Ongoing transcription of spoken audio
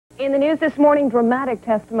In the news this morning, dramatic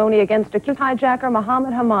testimony against accused hijacker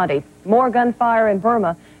Mohammed Hamadi, more gunfire in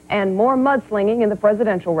Burma, and more mudslinging in the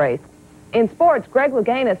presidential race. In sports, Greg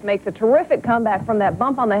Louganis makes a terrific comeback from that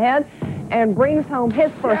bump on the head and brings home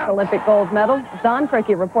his first Olympic gold medal. Don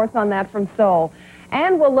Criqui reports on that from Seoul.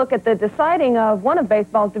 And we'll look at the deciding of one of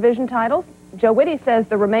baseball's division titles. Joe Whitty says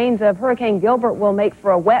the remains of Hurricane Gilbert will make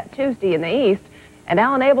for a wet Tuesday in the East. And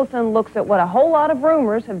Alan Abelson looks at what a whole lot of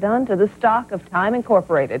rumors have done to the stock of Time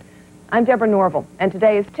Incorporated. I'm Deborah Norville, and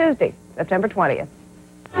today is Tuesday, September 20th.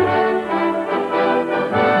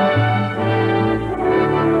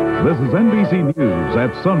 This is NBC News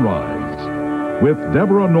at Sunrise with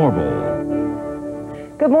Deborah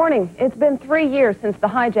Norville. Good morning. It's been 3 years since the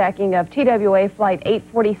hijacking of TWA Flight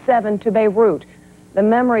 847 to Beirut. The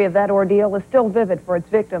memory of that ordeal is still vivid for its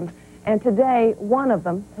victims. And today, one of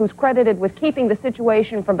them, who's credited with keeping the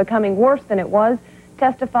situation from becoming worse than it was,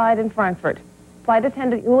 testified in Frankfurt. Flight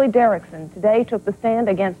attendant Uli Derrickson today took the stand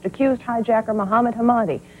against accused hijacker Mohammed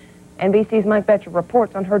Hamadi. NBC's Mike Betcher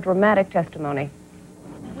reports on her dramatic testimony.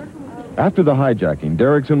 After the hijacking,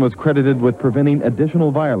 Derrickson was credited with preventing additional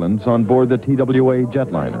violence on board the TWA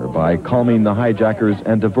jetliner by calming the hijackers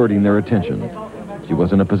and diverting their attention. She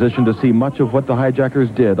was in a position to see much of what the hijackers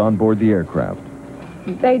did on board the aircraft.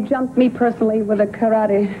 They jumped me personally with a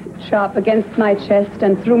karate chop against my chest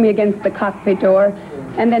and threw me against the cockpit door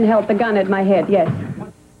and then held the gun at my head, yes.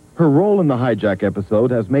 Her role in the hijack episode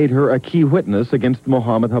has made her a key witness against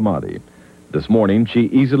Mohammed Hamadi. This morning, she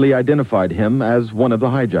easily identified him as one of the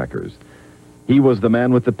hijackers. He was the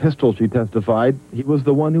man with the pistol, she testified. He was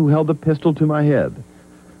the one who held the pistol to my head.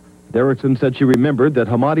 Derrickson said she remembered that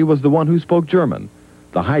Hamadi was the one who spoke German.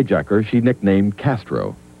 The hijacker she nicknamed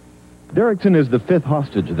Castro. Derrickson is the fifth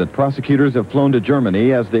hostage that prosecutors have flown to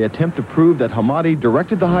Germany as they attempt to prove that Hamadi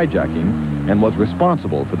directed the hijacking and was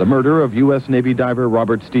responsible for the murder of U.S. Navy diver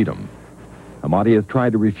Robert Steedham. Hamadi has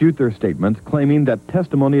tried to refute their statements, claiming that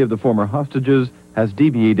testimony of the former hostages has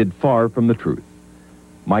deviated far from the truth.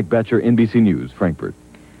 Mike Betcher, NBC News, Frankfurt.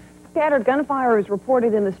 Scattered gunfire is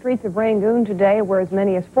reported in the streets of Rangoon today, where as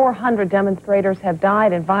many as 400 demonstrators have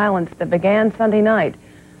died in violence that began Sunday night.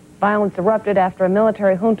 Violence erupted after a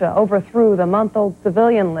military junta overthrew the month-old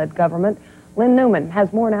civilian-led government. Lynn Newman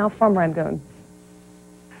has more now from Rangoon.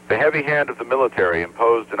 The heavy hand of the military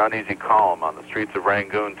imposed an uneasy calm on the streets of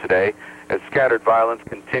Rangoon today as scattered violence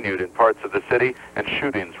continued in parts of the city and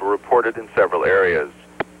shootings were reported in several areas.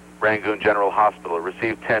 Rangoon General Hospital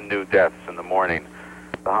received 10 new deaths in the morning.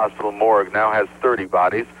 The hospital morgue now has 30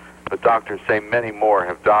 bodies, but doctors say many more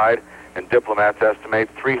have died, and diplomats estimate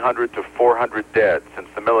 300 to 400 dead since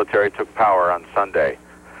the military took power on Sunday.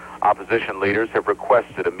 Opposition leaders have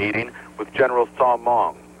requested a meeting with General Saw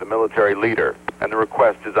Mong, the military leader, and the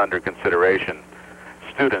request is under consideration.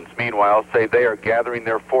 Students, meanwhile, say they are gathering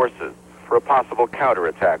their forces for a possible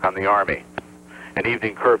counterattack on the army. An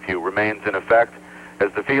evening curfew remains in effect,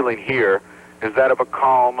 as the feeling here is that of a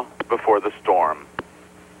calm before the storm.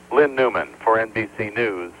 Lynn Newman for NBC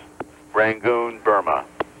News, Rangoon, Burma.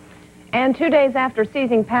 And 2 days after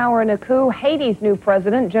seizing power in a coup, Haiti's new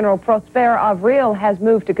president, General Prosper Avril, has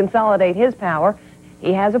moved to consolidate his power.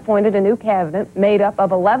 He has appointed a new cabinet made up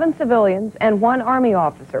of 11 civilians and 1 army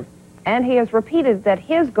officer. And he has repeated that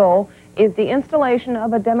his goal is the installation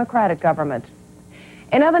of a democratic government.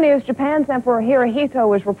 In other news, Japan's Emperor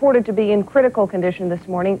Hirohito is reported to be in critical condition this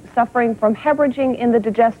morning, suffering from hemorrhaging in the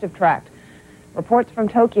digestive tract. Reports from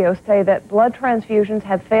Tokyo say that blood transfusions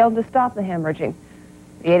have failed to stop the hemorrhaging.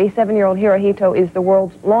 The 87-year-old Hirohito is the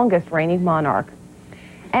world's longest reigning monarch.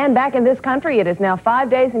 And back in this country, it is now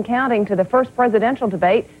 5 days and counting to the first presidential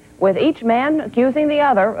debate, with each man accusing the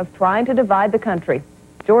other of trying to divide the country.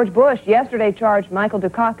 George Bush yesterday charged Michael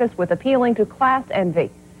Dukakis with appealing to class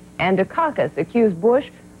envy, and Dukakis accused Bush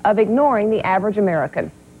of ignoring the average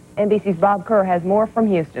American. NBC's Bob Kerr has more from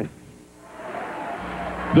Houston.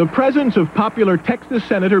 The presence of popular Texas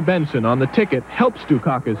Senator Benson on the ticket helps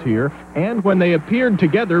Dukakis here, and when they appeared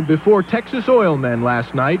together before Texas oil men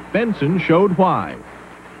last night, Benson showed why.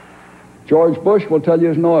 George Bush will tell you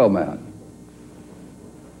he's an oil man.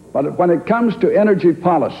 But when it comes to energy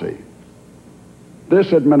policy,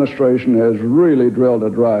 this administration has really drilled a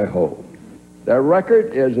dry hole. Their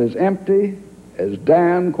record is as empty as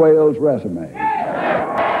Dan Quayle's resume.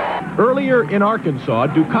 Earlier in Arkansas,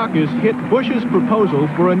 Dukakis hit Bush's proposal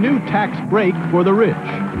for a new tax break for the rich.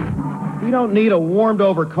 We don't need a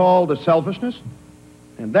warmed-over call to selfishness,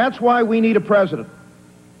 and that's why we need a president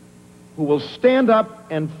who will stand up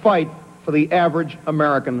and fight for the average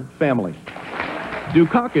American family.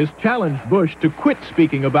 Dukakis challenged Bush to quit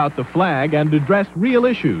speaking about the flag and address real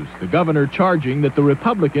issues, the governor charging that the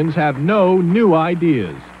Republicans have no new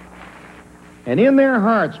ideas. And in their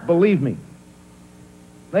hearts, believe me,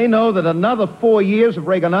 they know that another 4 years of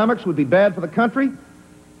Reaganomics would be bad for the country,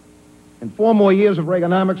 and 4 more years of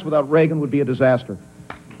Reaganomics without Reagan would be a disaster.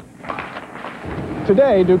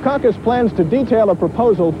 Today, Dukakis plans to detail a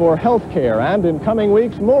proposal for health care and, in coming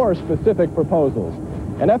weeks, more specific proposals.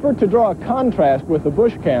 An effort to draw a contrast with the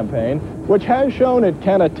Bush campaign, which has shown it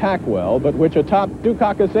can attack well, but which a top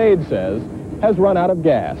Dukakis aide says has run out of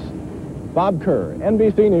gas. Bob Kerr,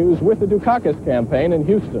 NBC News, with the Dukakis campaign in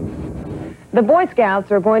Houston. The Boy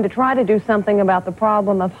Scouts are going to try to do something about the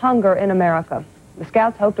problem of hunger in America. The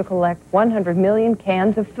Scouts hope to collect 100 million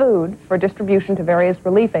cans of food for distribution to various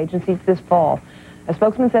relief agencies this fall. A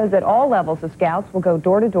spokesman says that all levels of Scouts will go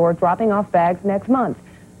door to door dropping off bags next month.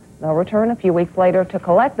 They'll return a few weeks later to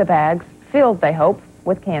collect the bags, filled, they hope,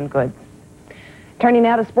 with canned goods. Turning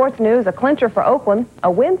now to sports news, a clincher for Oakland,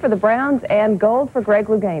 a win for the Browns, and gold for Greg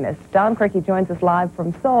Louganis. Don Criqui joins us live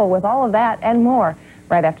from Seoul with all of that and more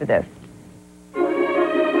right after this.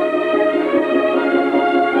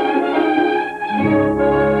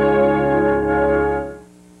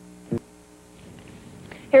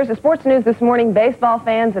 Here's the sports news this morning. Baseball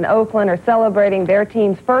fans in Oakland are celebrating their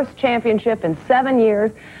team's first championship in 7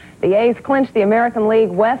 years. The A's clinched the American League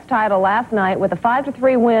West title last night with a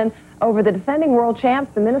 5-3 win over the defending world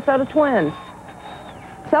champs, the Minnesota Twins.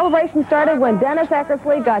 Celebration started when Dennis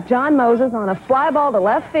Eckersley got John Moses on a fly ball to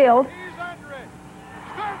left field.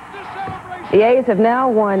 The A's have now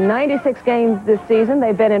won 96 games this season.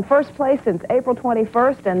 They've been in first place since April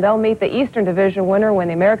 21st, and they'll meet the Eastern Division winner when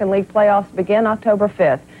the American League playoffs begin October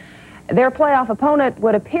 5th. Their playoff opponent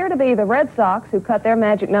would appear to be the Red Sox, who cut their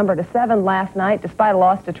magic number to 7 last night despite a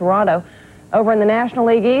loss to Toronto. Over in the National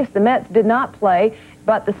League East, the Mets did not play,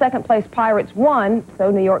 but the second-place Pirates won,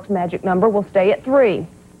 so New York's magic number will stay at 3.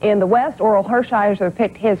 In the West, Orel Hershiser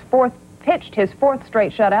pitched his fourth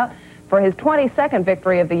straight shutout for his 22nd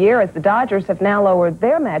victory of the year, as the Dodgers have now lowered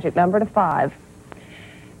their magic number to 5.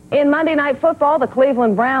 In Monday Night Football, the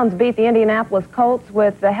Cleveland Browns beat the Indianapolis Colts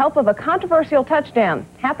with the help of a controversial touchdown.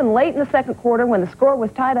 Happened late in the second quarter when the score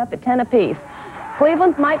was tied up at 10 apiece.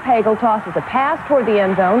 Cleveland's Mike Pagel tosses a pass toward the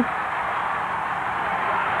end zone.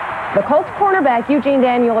 The Colts cornerback, Eugene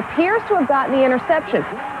Daniel, appears to have gotten the interception,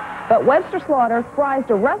 but Webster Slaughter tries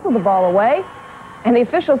to wrestle the ball away, and the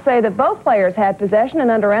officials say that both players had possession,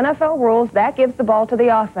 and under NFL rules, that gives the ball to the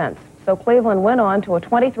offense. So Cleveland went on to a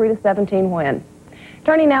 23-17 win.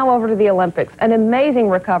 Turning now over to the Olympics. An amazing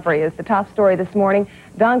recovery is the top story this morning.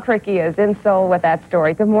 Don Criqui is in Seoul with that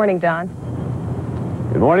story. Good morning, Don.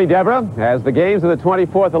 Good morning, Deborah. As the games of the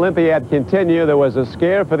 24th Olympiad continue, there was a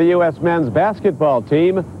scare for the U.S. men's basketball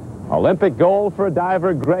team. Olympic gold for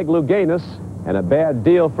diver Greg Louganis, and a bad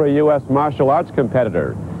deal for a U.S. martial arts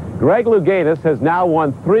competitor. Greg Louganis has now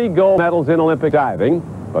won 3 gold medals in Olympic diving,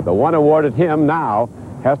 but the one awarded him now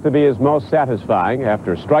has to be his most satisfying.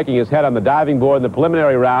 After striking his head on the diving board in the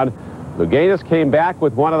preliminary round, Louganis came back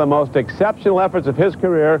with one of the most exceptional efforts of his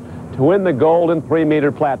career to win the gold in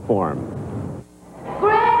 3-meter platform.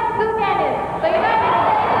 Greg Louganis, the United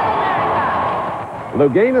States of America.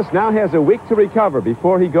 Louganis now has a week to recover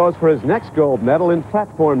before he goes for his next gold medal in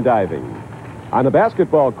platform diving. On the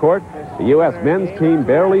basketball court, the U.S. men's team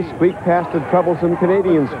barely squeaked past the troublesome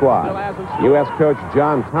Canadian squad. U.S. coach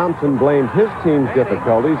John Thompson blamed his team's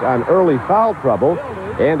difficulties on early foul trouble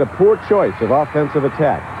and a poor choice of offensive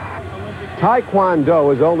attack.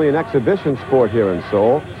 Taekwondo is only an exhibition sport here in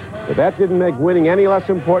Seoul, but that didn't make winning any less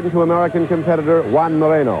important to American competitor Juan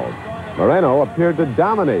Moreno. Moreno appeared to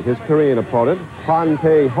dominate his Korean opponent, Hwan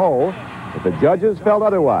Tae-ho, but the judges felt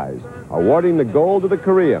otherwise, awarding the gold to the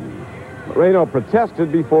Korean. Moreno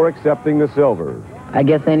protested before accepting the silver. I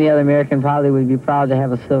guess any other American probably would be proud to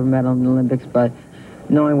have a silver medal in the Olympics, but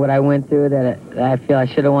knowing what I went through, that I feel I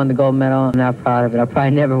should have won the gold medal, I'm not proud of it. I'll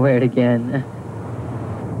probably never wear it again.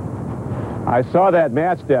 I saw that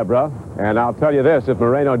match, Deborah, and I'll tell you this, if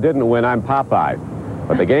Moreno didn't win, I'm Popeye.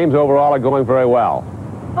 But the games overall are going very well.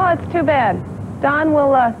 Oh, it's too bad. Don,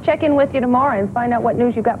 we'll check in with you tomorrow and find out what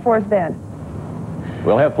news you got for us then.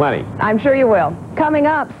 We'll have plenty. I'm sure you will. Coming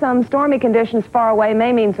up, some stormy conditions far away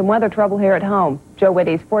may mean some weather trouble here at home. Joe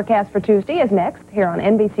Whitty's forecast for Tuesday is next here on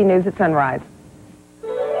NBC News at Sunrise.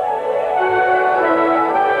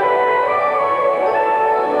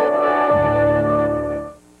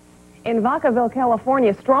 In Vacaville,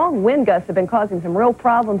 California, strong wind gusts have been causing some real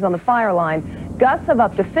problems on the fire line. Gusts of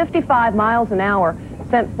up to 55 miles an hour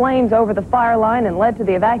sent flames over the fire line and led to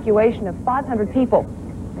the evacuation of 500 people.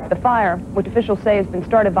 The fire, which officials say has been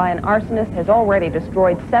started by an arsonist, has already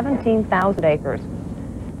destroyed 17,000 acres.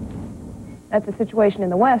 That's the situation in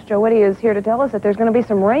the west. Joe Whitty is here to tell us that there's going to be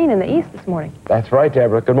some rain in the east this morning. That's right,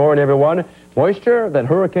 Deborah. Good morning, everyone. Moisture that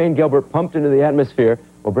Hurricane Gilbert pumped into the atmosphere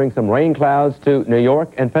will bring some rain clouds to New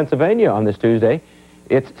York and Pennsylvania on this Tuesday.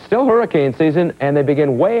 It's still hurricane season, and they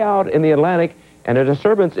begin way out in the Atlantic, and a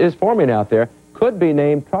disturbance is forming out there. Could be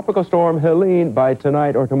named Tropical Storm Helene by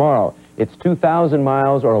tonight or tomorrow. It's 2,000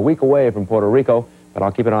 miles or a week away from Puerto Rico, but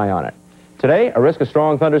I'll keep an eye on it. Today, a risk of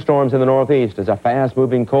strong thunderstorms in the northeast as a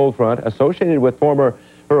fast-moving cold front associated with former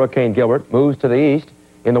Hurricane Gilbert moves to the east.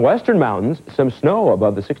 In the western mountains, some snow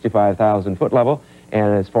above the 65,000-foot level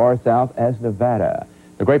and as far south as Nevada.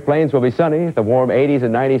 The Great Plains will be sunny. The warm 80s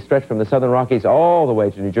and 90s stretch from the southern Rockies all the way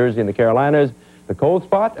to New Jersey and the Carolinas. The cold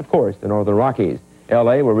spot, of course, the northern Rockies.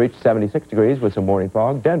 L.A. will reach 76 degrees with some morning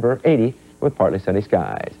fog. Denver, 80 with partly sunny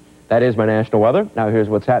skies. That is my national weather. Now here's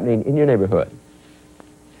what's happening in your neighborhood.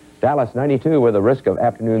 Dallas, 92 with a risk of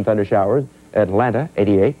afternoon thunder showers. Atlanta,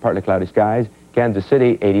 88, partly cloudy skies. Kansas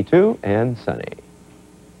City, 82 and sunny.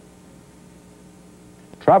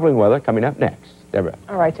 Traveling weather coming up next. Deborah.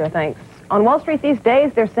 All right, Joe, thanks. On Wall Street these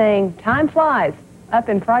days, they're saying time flies. Up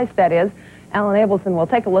in price, that is. Alan Abelson will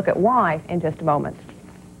take a look at why in just a moment.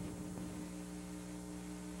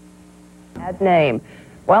 Bad name.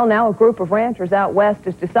 Well, now a group of ranchers out west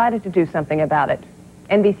has decided to do something about it.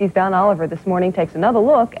 NBC's Don Oliver this morning takes another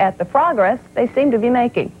look at the progress they seem to be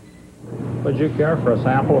making. Would you care for a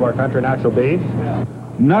sample of our country natural beef?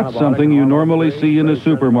 Not something you normally see in a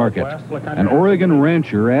supermarket. An Oregon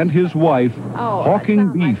rancher and his wife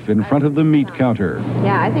hawking beef in front of the meat counter.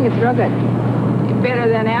 Yeah, I think it's real good. Better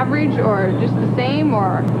than average or just the same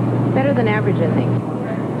or better than average, I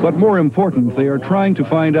think. But more important, they are trying to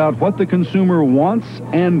find out what the consumer wants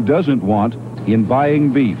and doesn't want in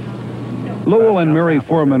buying beef. Lowell and Mary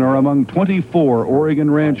Foreman are among 24 Oregon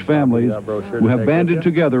ranch families who have banded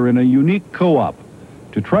together in a unique co-op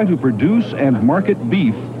to try to produce and market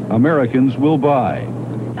beef Americans will buy.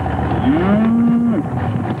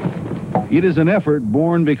 It is an effort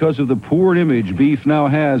born because of the poor image beef now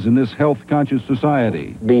has in this health-conscious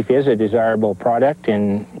society. Beef is a desirable product,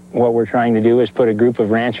 and what we're trying to do is put a group of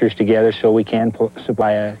ranchers together so we can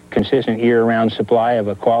supply a consistent year-round supply of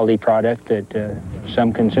a quality product that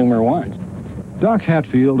some consumer wants. Doc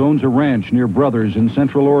Hatfield owns a ranch near Brothers in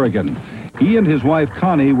Central Oregon. He and his wife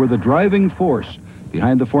Connie were the driving force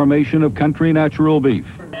behind the formation of Country Natural Beef.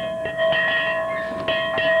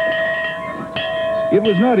 It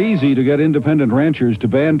was not easy to get independent ranchers to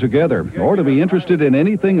band together or to be interested in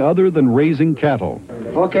anything other than raising cattle.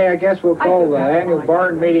 Okay, I guess we'll call the annual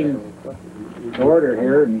barn meeting to order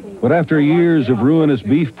here. But after years of ruinous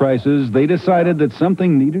beef prices, they decided that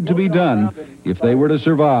something needed to be done if they were to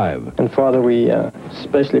survive. And Father, we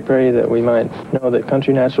especially pray that we might know that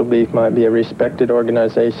Country Natural Beef might be a respected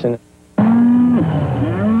organization.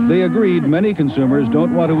 They agreed many consumers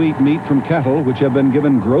don't want to eat meat from cattle which have been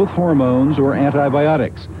given growth hormones or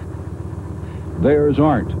antibiotics. Theirs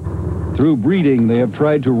aren't. Through breeding, they have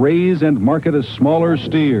tried to raise and market a smaller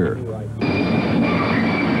steer,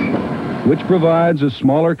 which provides a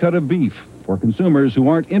smaller cut of beef for consumers who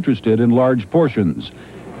aren't interested in large portions,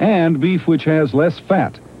 and beef which has less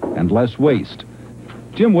fat and less waste.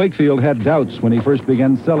 Jim Wakefield had doubts when he first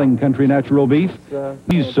began selling Country Natural Beef.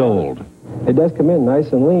 He's sold. It does come in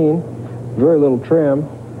nice and lean, very little trim,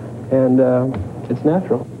 and it's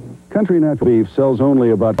natural. Country Natural Beef sells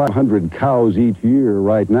only about 500 cows each year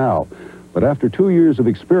right now. But after 2 years of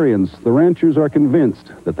experience, the ranchers are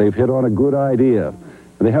convinced that they've hit on a good idea.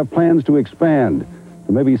 And they have plans to expand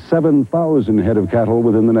to maybe 7,000 head of cattle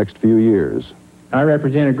within the next few years. I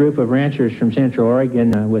represent a group of ranchers from Central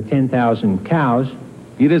Oregon with 10,000 cows.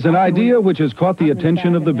 It is an idea which has caught the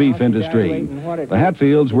attention of the beef industry. The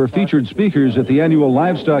Hatfields were featured speakers at the annual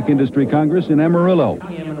Livestock Industry Congress in Amarillo,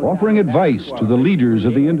 offering advice to the leaders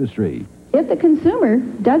of the industry. If the consumer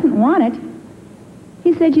doesn't want it,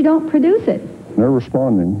 he said you don't produce it. They're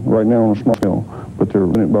responding right now on a small scale, but they're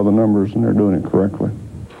doing it by the numbers and they're doing it correctly.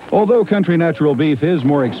 Although Country Natural Beef is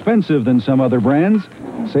more expensive than some other brands,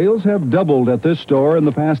 sales have doubled at this store in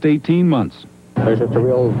the past 18 months. There's just a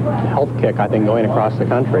real health kick, I think, going across the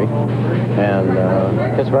country, and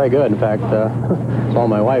it's very good. In fact, it's all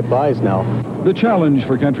my wife buys now. The challenge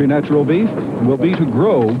for Country Natural Beef will be to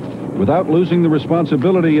grow without losing the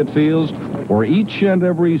responsibility it feels for each and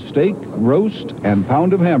every steak, roast, and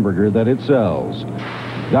pound of hamburger that it sells.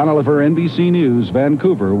 Don Oliver, NBC News,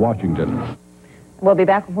 Vancouver, Washington. We'll be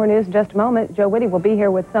back with more news in just a moment. Joe Whitty will be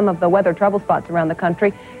here with some of the weather trouble spots around the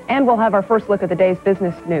country, and we'll have our first look at the day's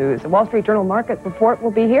business news. The Wall Street Journal market report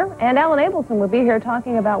will be here, and Alan Abelson will be here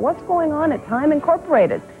talking about what's going on at Time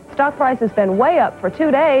Incorporated. Stock price has been way up for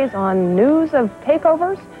 2 days on news of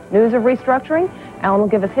takeovers, news of restructuring. Alan will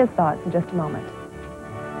give us his thoughts in just a moment.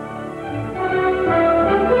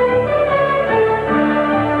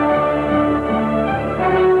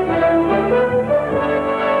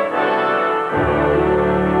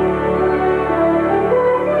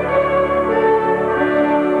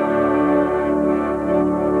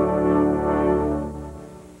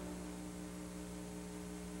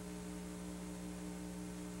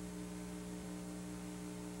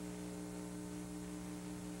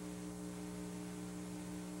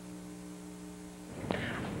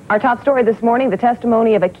 Our top story this morning, the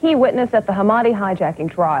testimony of a key witness at the Hamadi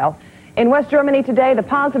hijacking trial. In West Germany today, the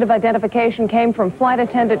positive identification came from flight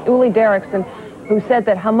attendant Uli Derrickson, who said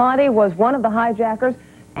that Hamadi was one of the hijackers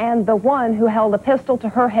and the one who held a pistol to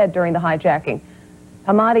her head during the hijacking.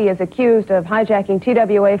 Hamadi is accused of hijacking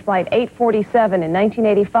TWA Flight 847 in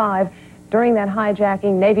 1985. During that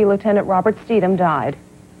hijacking, Navy Lieutenant Robert Steedham died.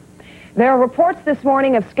 There are reports this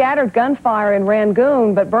morning of scattered gunfire in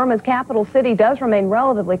Rangoon, but Burma's capital city does remain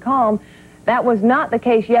relatively calm. That was not the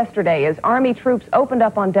case yesterday as Army troops opened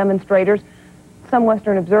up on demonstrators. Some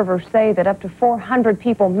Western observers say that up to 400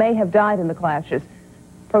 people may have died in the clashes.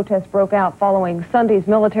 Protests broke out following Sunday's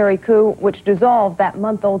military coup, which dissolved that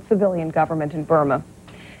month-old civilian government in Burma.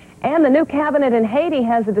 And the new cabinet in Haiti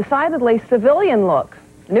has a decidedly civilian look.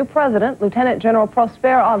 The new president, Lieutenant General Prosper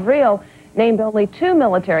Avril, named only 2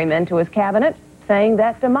 military men to his cabinet, saying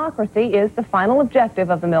that democracy is the final objective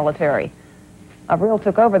of the military. Avril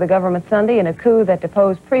took over the government Sunday in a coup that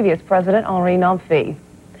deposed previous President Henri Namfi.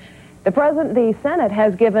 The Senate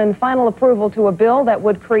has given final approval to a bill that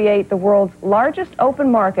would create the world's largest open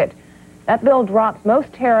market. That bill drops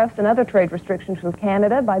most tariffs and other trade restrictions with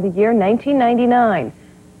Canada by the year 1999.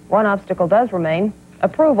 One obstacle does remain: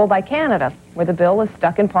 approval by Canada, where the bill is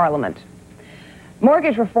stuck in Parliament.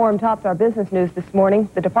 Mortgage reform tops our business news this morning.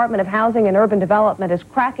 The Department of Housing and Urban Development is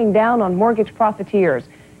cracking down on mortgage profiteers.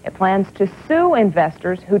 It plans to sue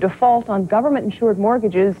investors who default on government-insured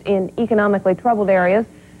mortgages in economically troubled areas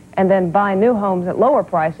and then buy new homes at lower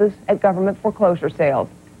prices at government foreclosure sales.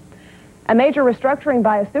 A major restructuring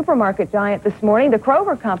by a supermarket giant this morning. The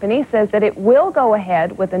Kroger company says that it will go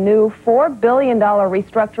ahead with a new $4 billion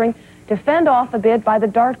restructuring to fend off a bid by the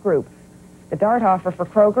Dart Group. The DART offer for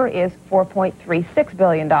Kroger is $4.36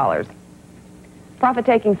 billion.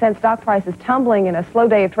 Profit-taking sent stock prices tumbling in a slow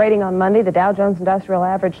day of trading on Monday. The Dow Jones Industrial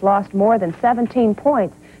Average lost more than 17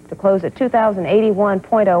 points to close at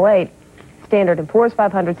 2,081.08. Standard & Poor's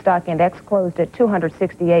 500 stock index closed at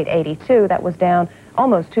 268.82. That was down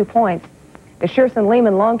almost 2 points. The Shearson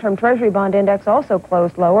Lehman long-term Treasury bond index also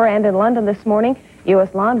closed lower, and in London this morning,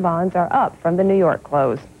 U.S. lawn bonds are up from the New York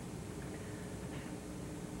close.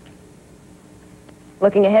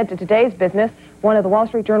 Looking ahead to today's business, one of the Wall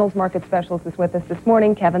Street Journal's market specialists is with us this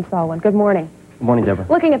morning, Kevin Sullivan. Good morning. Good morning, Deborah.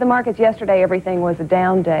 Looking at the markets yesterday, everything was a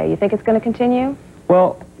down day. You think it's going to continue?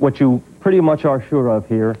 Well, what you pretty much are sure of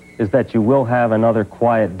here is that you will have another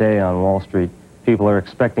quiet day on Wall Street. People are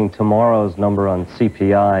expecting tomorrow's number on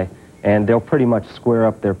CPI, and they'll pretty much square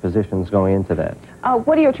up their positions going into that.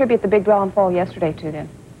 What do you attribute the big downfall yesterday to, then?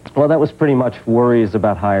 Well, that was pretty much worries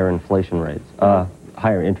about higher inflation rates,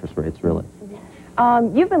 higher interest rates, really.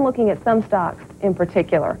 You've been looking at some stocks in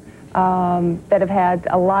particular that have had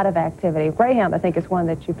a lot of activity. Greyhound, I think, is one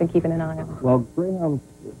that you've been keeping an eye on. Well, Greyhound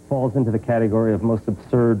falls into the category of most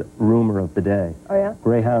absurd rumor of the day. Oh, yeah?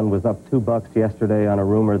 Greyhound was up $2 yesterday on a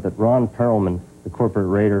rumor that Ron Perelman, the corporate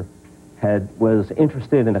raider, was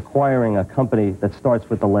interested in acquiring a company that starts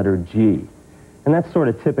with the letter G. And that's sort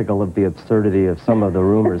of typical of the absurdity of some of the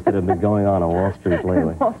rumors that have been going on Wall Street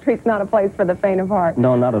lately. Wall Street's not a place for the faint of heart.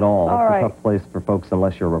 No, not at all. All right. It's a tough place for folks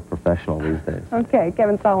unless you're a professional these days. Okay,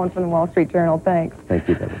 Kevin Sullivan from the Wall Street Journal. Thanks. Thank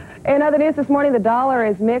you, Deborah. In other news this morning, the dollar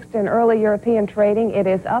is mixed in early European trading. It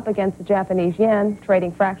is up against the Japanese yen,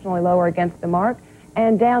 trading fractionally lower against the mark,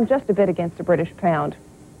 and down just a bit against the British pound.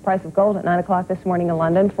 Price of gold at 9 o'clock this morning in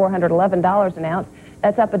London, $411 an ounce.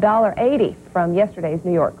 That's up $1.80 from yesterday's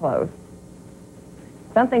New York close.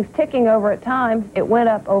 Something's ticking over at time. It went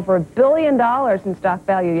up over $1 billion in stock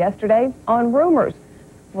value yesterday on rumors.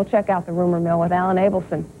 We'll check out the rumor mill with Alan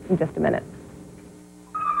Abelson in just a minute.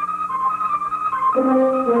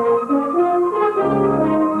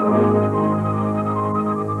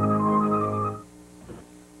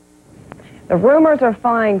 The rumors are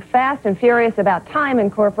flying fast and furious about Time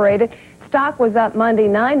Incorporated. Stock was up Monday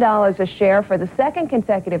 $9 a share for the second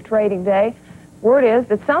consecutive trading day. Word is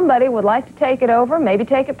that somebody would like to take it over, maybe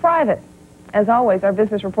take it private. As always, our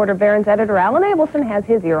business reporter, Barron's editor, Alan Abelson, has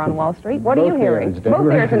his ear on Wall Street. What are you hearing?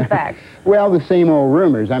 Both ears, in fact. Well, the same old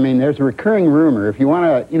rumors. I mean, there's a recurring rumor. If you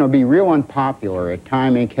want to, be real unpopular at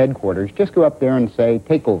Time Inc. headquarters, just go up there and say,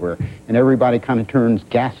 takeover, and everybody kind of turns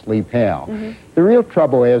ghastly pale. The real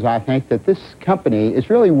trouble is, I think, that this company is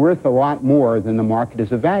really worth a lot more than the market has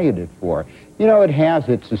valued it for.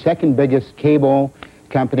 It's the second biggest cable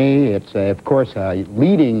company. It's, of course, a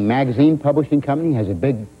leading magazine publishing company, has a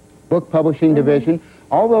big book publishing division.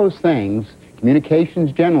 All those things,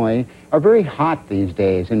 communications generally, are very hot these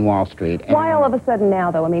days in Wall Street. Why all of a sudden now,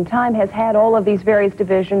 though? I mean, Time has had all of these various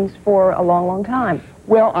divisions for a long, long time.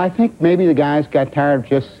 Well, I think maybe the guys got tired of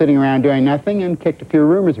just sitting around doing nothing and kicked a few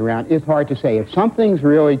rumors around. It's hard to say. If something's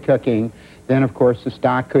really cooking, then, of course, the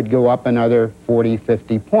stock could go up another 40,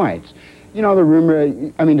 50 points. The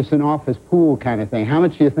rumor, it's an office pool kind of thing. How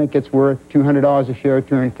much do you think it's worth? $200 a share,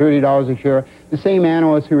 $230 a share? The same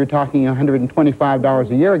analysts who were talking $125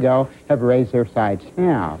 a year ago have raised their sights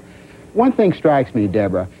now. One thing strikes me,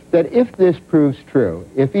 Deborah, that if this proves true,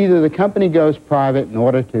 if either the company goes private in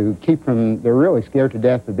order to keep from, they're really scared to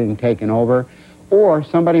death of being taken over, or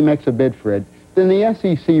somebody makes a bid for it, then the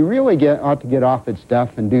SEC really ought to get off its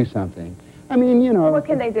duff and do something. What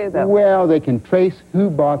can they do, though? Well, they can trace who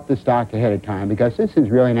bought the stock ahead of time, because this is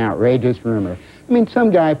really an outrageous rumor.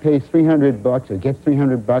 Some guy pays $300 or gets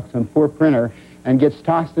 $300 on poor printer and gets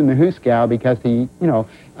tossed in the hoosgow because he,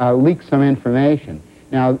 leaks some information.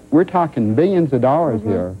 Now, we're talking billions of dollars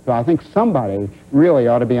here, so I think somebody really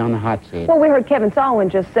ought to be on the hot seat. Well, we heard Kevin Solomon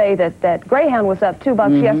just say that Greyhound was up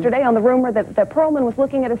 $2 yesterday on the rumor that Perlman was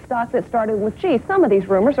looking at a stock that started with G. Some of these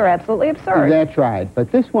rumors are absolutely absurd. That's right.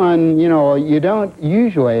 But this one, you don't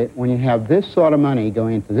usually, when you have this sort of money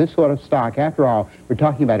going into this sort of stock, after all, we're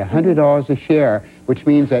talking about $100 a share, which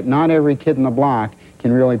means that not every kid in the block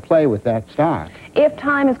can really play with that stock. If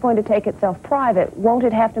Time is going to take itself private, won't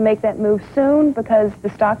it have to make that move soon because the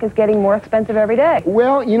stock is getting more expensive every day?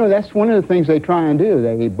 Well, that's one of the things they try and do.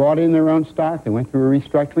 They bought in their own stock, they went through a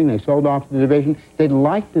restructuring, they sold off the division. They'd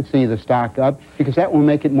like to see the stock up because that will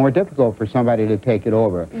make it more difficult for somebody to take it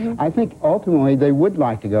over. I think ultimately they would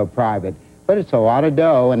like to go private, but it's a lot of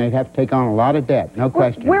dough and they'd have to take on a lot of debt, no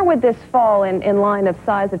question. Where would this fall in line of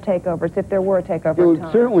size of takeovers if there were a takeover? It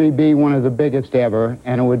would certainly be one of the biggest ever,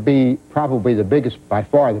 and it would be probably the biggest, by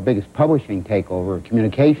far, the biggest publishing takeover,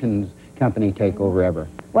 communications company takeover ever.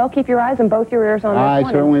 Well, keep your eyes and both your ears on this one.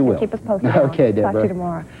 I certainly will. Keep us posted. Okay, Deborah. Talk to you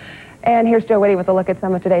tomorrow. And here's Joe Whitty with a look at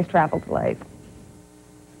some of today's travel delays.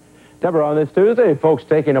 Deborah, on this Tuesday, folks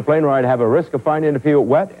taking a plane ride have a risk of finding a few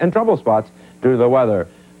wet and trouble spots due to the weather.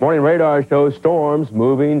 Morning radar shows storms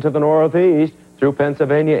moving to the northeast through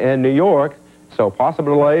Pennsylvania and New York. So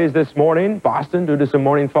possible delays this morning. Boston due to some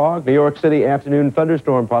morning fog. New York City afternoon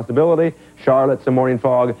thunderstorm possibility. Charlotte some morning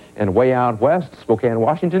fog. And way out west, Spokane,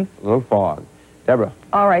 Washington, a little fog. Deborah.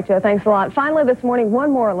 All right, Joe, thanks a lot. Finally this morning, one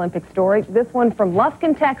more Olympic story. This one from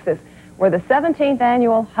Lufkin, Texas, where the 17th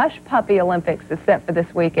annual Hush Puppy Olympics is set for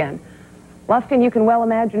this weekend. Lufkin, you can well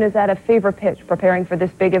imagine, is at a fever pitch preparing for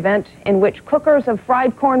this big event in which cookers of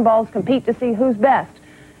fried corn balls compete to see who's best.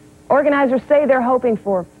 Organizers say they're hoping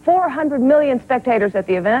for 400 million spectators at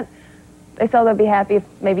the event. They say they'll be happy if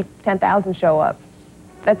maybe 10,000 show up.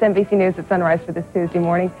 That's NBC News at Sunrise for this Tuesday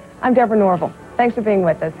morning. I'm Deborah Norville. Thanks for being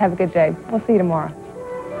with us. Have a good day. We'll see you tomorrow.